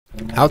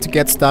How to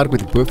get started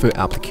with Buffer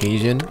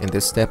application. In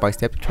this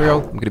step-by-step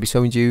tutorial, I'm going to be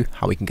showing you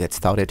how we can get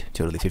started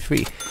totally for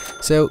free.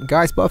 So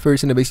guys, Buffer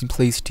is an amazing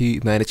place to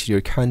manage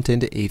your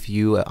content. If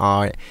you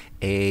are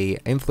a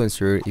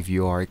influencer, if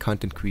you are a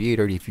content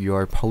creator, if you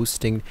are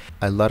posting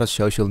a lot of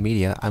social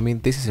media, I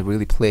mean, this is a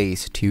really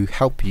place to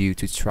help you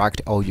to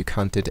track all your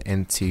content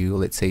and to,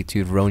 let's say,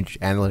 to run your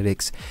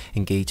analytics,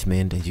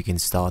 engagement, and you can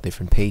start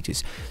different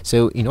pages.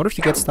 So in order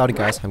to get started,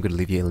 guys, I'm going to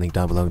leave you a link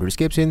down below in the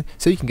description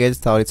so you can get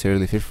started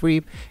totally for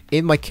free.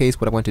 In my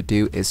case, what I want to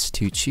do is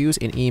to choose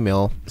an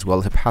email as well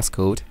as a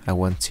passcode. I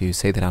want to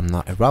say that I'm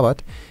not a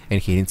robot and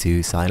hit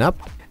into sign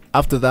up.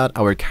 After that,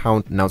 our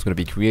account now is going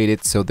to be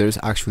created. So there's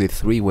actually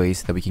 3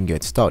 ways that we can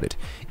get started.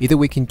 Either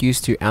we can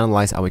use to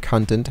analyze our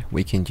content,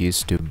 we can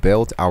use to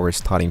build our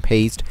starting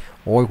page,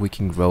 or we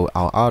can grow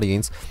our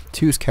audience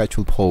to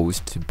schedule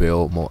posts to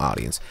build more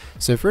audience.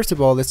 So first of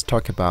all, let's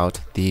talk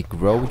about the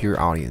grow your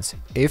audience.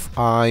 If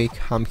I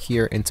come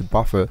here into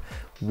Buffer,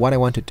 what I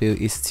want to do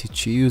is to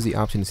choose the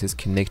option that says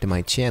connect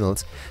my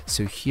channels.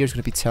 So here's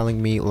going to be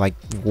telling me like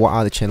what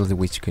are the channels in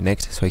which to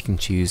connect. So I can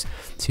choose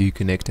to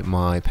connect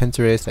my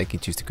Pinterest, I can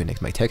choose to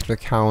connect my TikTok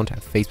account,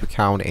 Facebook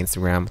account,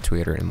 Instagram,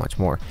 Twitter, and much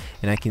more.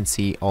 And I can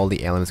see all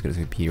the elements going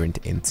to appear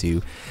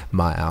into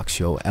my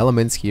actual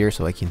elements here.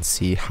 So I can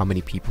see how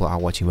many people are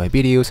watching my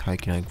videos, how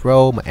can I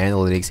grow my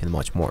analytics, and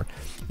much more.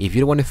 If you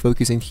don't want to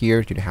focus in here,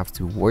 you don't have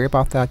to worry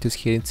about that.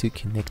 Just hit into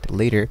connect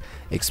later,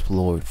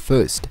 explore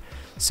first.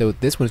 So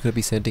this one is going to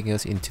be sending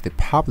us into the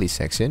publish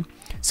section,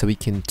 so we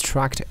can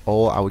track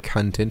all our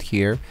content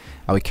here,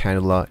 our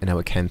catalog, and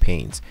our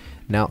campaigns.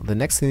 Now the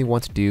next thing we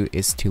want to do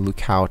is to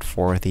look out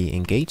for the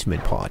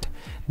engagement part.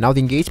 Now the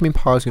engagement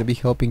part is going to be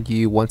helping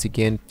you once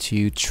again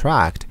to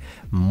track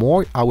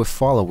more our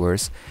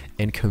followers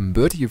and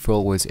convert your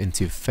followers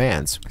into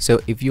fans. So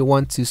if you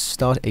want to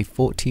start a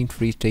 14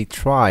 free-day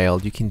trial,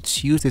 you can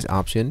choose this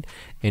option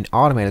and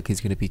automatically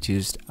it's going to be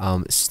just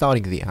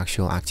starting the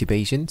actual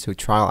activation. So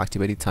trial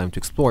activated time to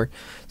explore.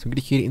 So I'm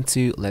going to hit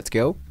into let's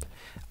go.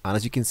 And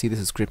as you can see, the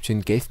subscription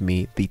gave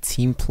me the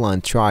team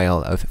plan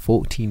trial of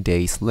 14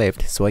 days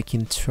left, so I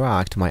can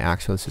track my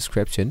actual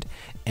subscription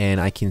and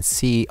I can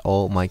see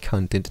all my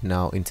content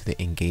now into the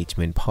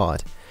engagement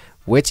part,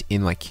 which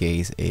in my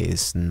case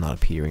is not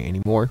appearing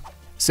anymore.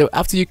 So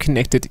after you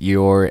connected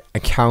your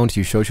account,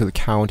 your social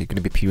account, you're going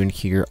to be appearing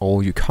here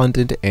all your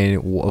content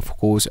and of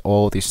course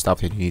all the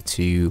stuff that you need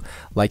to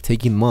like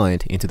take in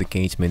mind into the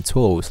engagement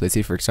tools. Let's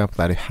say for example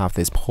that I have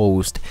this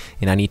post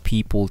and I need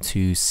people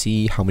to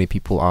see how many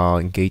people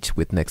are engaged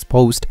with next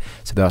post,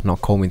 so there are no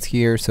comments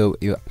here. So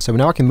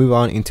now I can move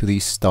on into the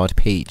start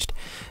page.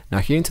 Now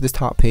here into the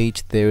start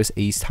page, there's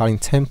a starting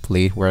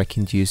template where I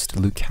can just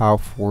look out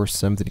for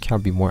something that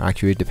can be more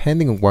accurate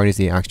depending on what is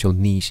the actual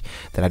niche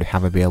that I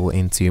have available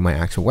into my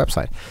actual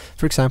website.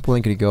 For example,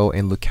 I'm going to go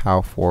and look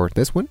out for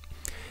this one.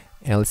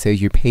 And let's say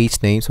your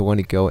page name. So I want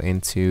to go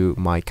into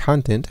my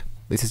content.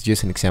 This is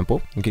just an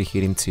example. I'm going to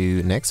hit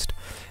into next.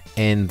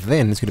 And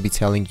then it's going to be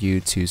telling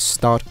you to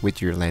start with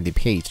your landing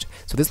page.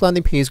 So this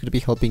landing page is going to be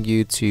helping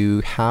you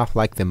to have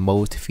like the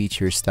most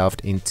feature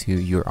stuffed into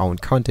your own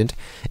content,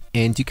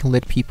 and you can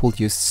let people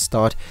just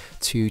start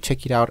to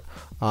check it out,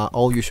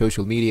 all your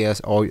social medias,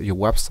 all your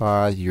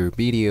website, your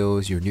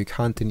videos, your new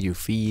content, your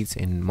feeds,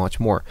 and much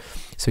more.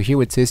 So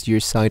here it says your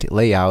site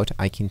layout,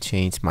 I can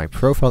change my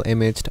profile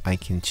image, I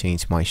can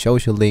change my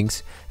social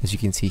links. As you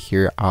can see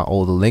here are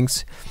all the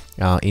links,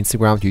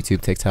 Instagram,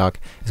 YouTube, TikTok,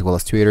 as well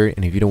as Twitter.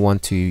 And if you don't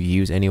want to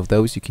use any of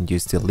those, you can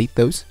just delete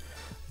those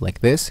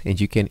like this,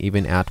 and you can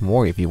even add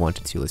more if you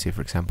wanted to. Let's say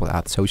for example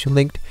add social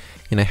link,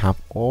 and I have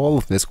all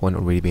of this one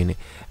already been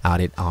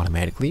added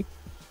automatically.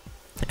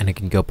 And I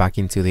can go back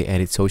into the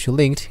edit social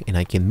link and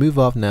I can move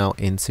up now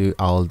into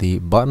all the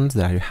buttons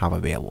that I have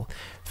available.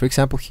 For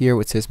example, here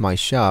it says my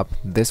shop,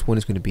 this one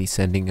is going to be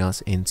sending us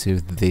into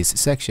this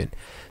section.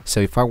 So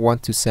if I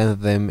want to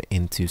send them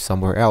into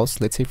somewhere else,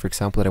 let's say for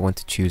example that I want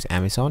to choose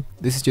Amazon.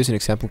 This is just an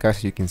example, guys,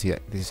 so you can see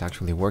that this is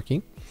actually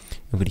working.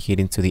 I'm going to hit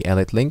into the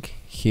edit link,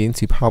 hit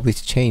into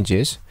publish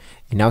changes,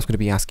 and now it's going to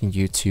be asking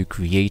you to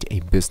create a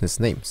business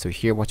name. So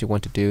here what you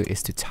want to do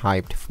is to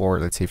type for,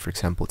 let's say for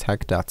example,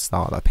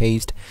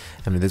 tech.style.paste.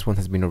 I mean this one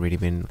has been already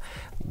been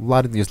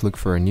loaded, just look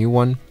for a new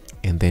one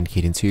and then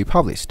hit into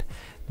published.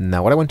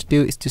 Now what I want to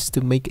do is just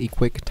to make a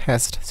quick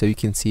test so you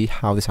can see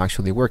how this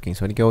actually working.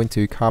 So I'm going to go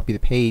into copy the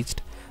page,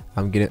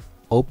 I'm going to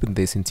open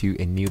this into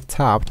a new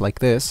tab like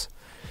this.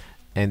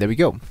 And there we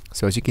go.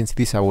 So as you can see,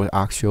 this is our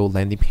actual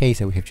landing page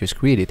that we have just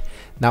created.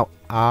 Now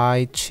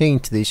I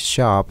changed this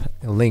shop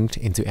linked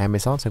into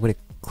Amazon, so I'm going to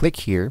click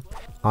here,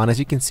 and as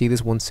you can see,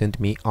 this one sent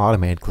me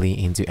automatically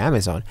into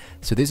Amazon.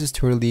 So this is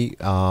totally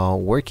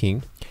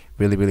working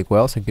really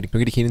well. So I'm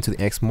going to hit into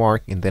the X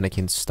mark, and then I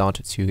can start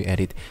to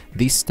edit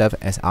this stuff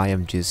as I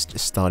am just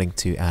starting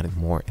to add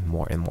more and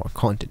more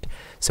content.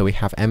 So we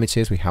have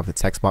images, we have the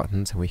text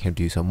buttons, and we can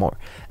do some more.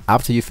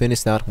 After you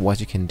finish that, what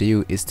you can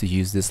do is to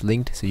use this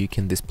link so you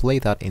can display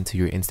that into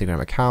your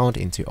Instagram account,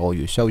 into all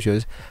your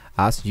socials.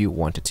 as you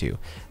wanted to.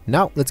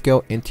 Now let's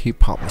go into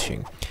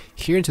publishing.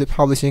 Here into the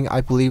publishing,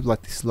 I believe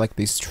this is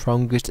the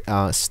strongest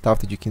stuff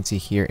that you can see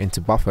here into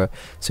Buffer,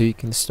 so you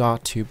can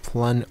start to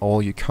plan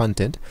all your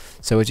content.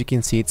 So as you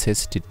can see, it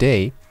says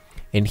today,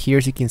 and here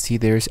as you can see,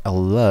 there's a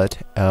lot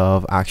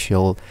of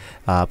actual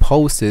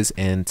posts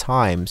and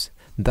times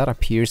that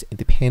appears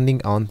depending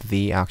on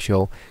the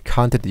actual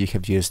content that you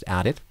have just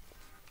added.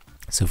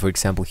 So for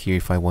example, here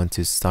if I want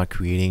to start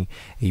creating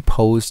a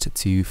post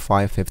to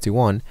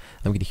 5:51,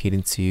 I'm going to hit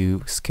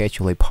into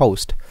schedule a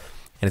post,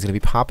 and it's going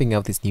to be popping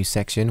up this new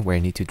section where I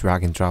need to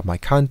drag and drop my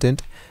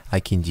content. I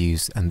can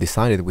use and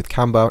design it with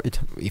Canva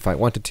if I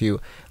wanted to.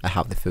 I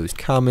have the first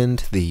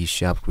comment, the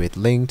shop grid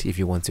linked if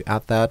you want to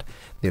add that,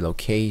 the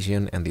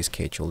location, and the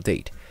schedule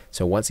date.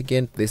 So once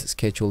again, this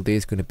schedule date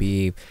is going to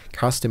be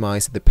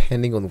customized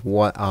depending on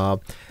what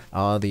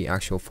are the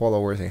actual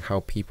followers and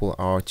how people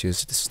are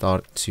just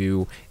start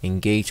to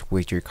engage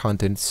with your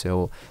content.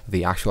 So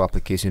the actual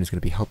application is going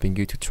to be helping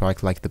you to track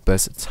the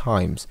best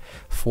times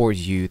for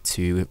you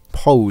to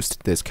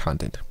post this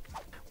content.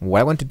 What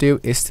I want to do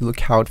is to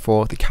look out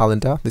for the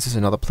calendar. This is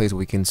another place where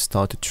we can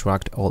start to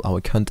track all our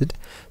content.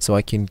 So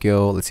I can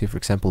go, let's say for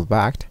example,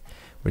 back,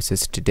 where it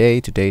says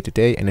today,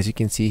 and as you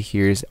can see,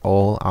 here's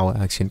all our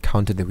action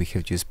content that we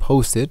have just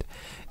posted.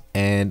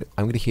 And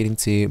I'm going to hit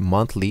into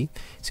monthly,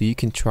 so you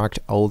can track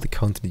all the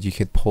content that you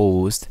can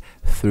post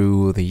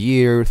through the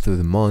year, through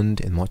the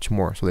month, and much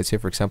more. So let's say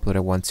for example that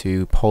I want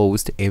to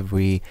post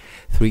every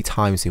 3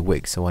 times a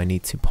week, so I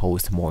need to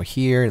post more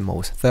here and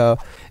most there.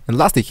 And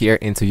lastly, here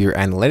into your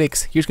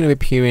analytics, here's going to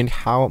be appearing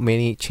how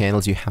many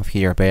channels you have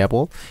here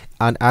available.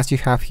 And as you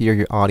have here,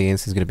 your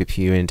audience is going to be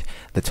appearing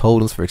the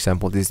totals. For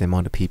example, this is the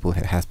amount of people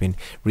that has been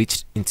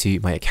reached into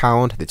my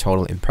account, the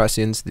total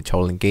impressions, the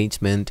total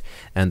engagement,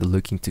 and the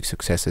looking to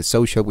success at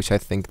social, which I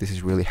think this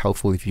is really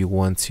helpful if you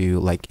want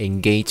to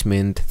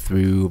engagement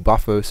through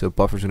Buffer. So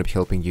Buffer is going to be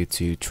helping you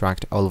to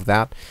track all of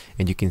that,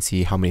 and you can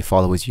see how many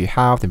followers you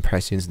have, the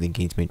impressions, the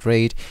engagement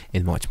rate,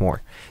 and much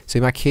more. So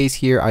in my case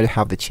here, I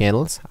have the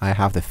channels. I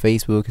have the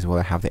Facebook as well.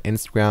 I have the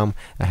Instagram.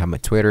 I have my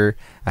Twitter.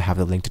 I have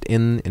the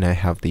LinkedIn, and I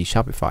have the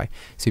Shopify.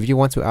 So if you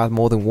want to add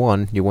more than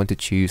one, you want to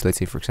choose, let's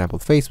say for example,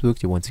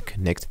 Facebook, you want to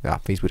connect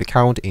that Facebook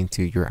account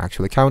into your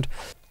actual account.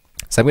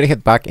 So I'm going to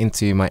head back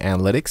into my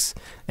analytics,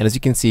 and as you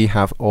can see, I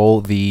have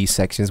all the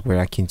sections where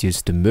I can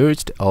just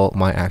merge all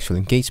my actual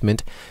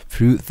engagement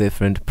through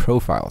different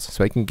profiles.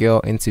 So I can go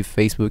into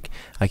Facebook,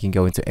 I can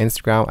go into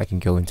Instagram, I can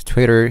go into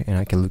Twitter, and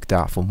I can look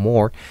that for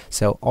more.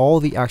 So all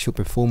the actual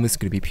performance is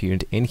going to be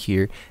appearing in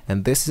here,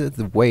 and this is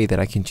the way that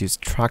I can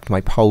just track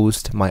my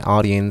post, my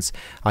audience.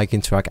 I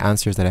can track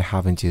answers that I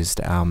haven't just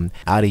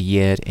added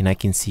yet, and I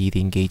can see the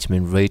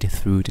engagement rate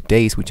through the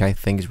days, which I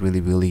think is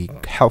really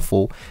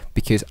helpful,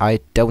 because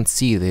I don't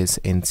see this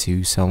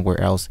into somewhere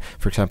else.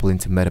 For example,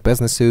 into Meta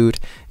Business Suite,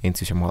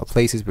 into some other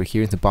places, but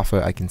here in the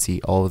Buffer I can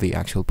see all the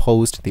actual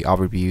post, the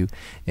overview,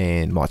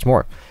 and much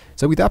more.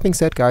 So with that being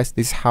said, guys,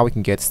 this is how we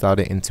can get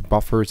started into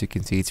Buffer. As you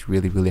can see, it's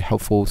really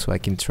helpful. So I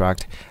can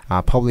track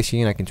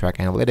publishing, I can track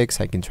analytics,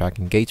 I can track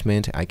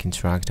engagement, I can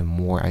track the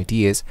more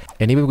ideas,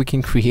 and even we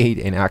can create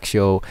an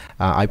actual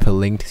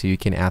hyperlink, so you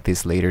can add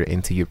this later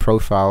into your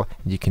profile.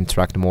 You can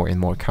track more and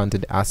more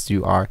content as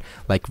you are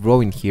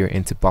growing here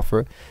into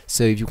Buffer.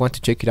 So if you want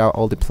to check it out,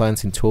 all the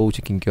plans and tools,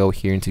 you can go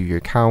here into your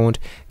account,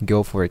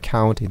 go for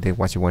account, and then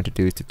what you want to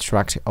do is to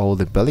track all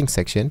the billing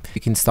section.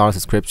 You can start a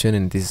subscription,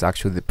 and this is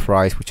actually the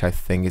price, which I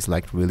think is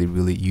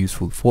really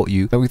useful for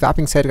you. So with that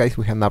being said, guys,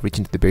 we have now reached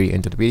into the very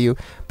end of the video,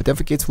 but don't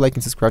forget to like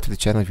and subscribe to the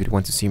channel if you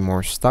want to see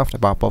more stuff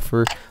about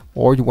Buffer,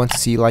 or you want to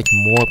see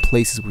more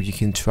places where you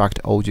can track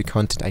all your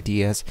content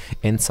ideas,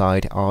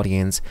 inside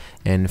audience,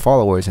 and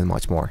followers, and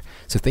much more.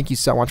 So thank you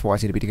so much for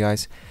watching the video,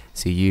 guys.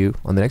 See you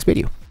on the next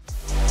video.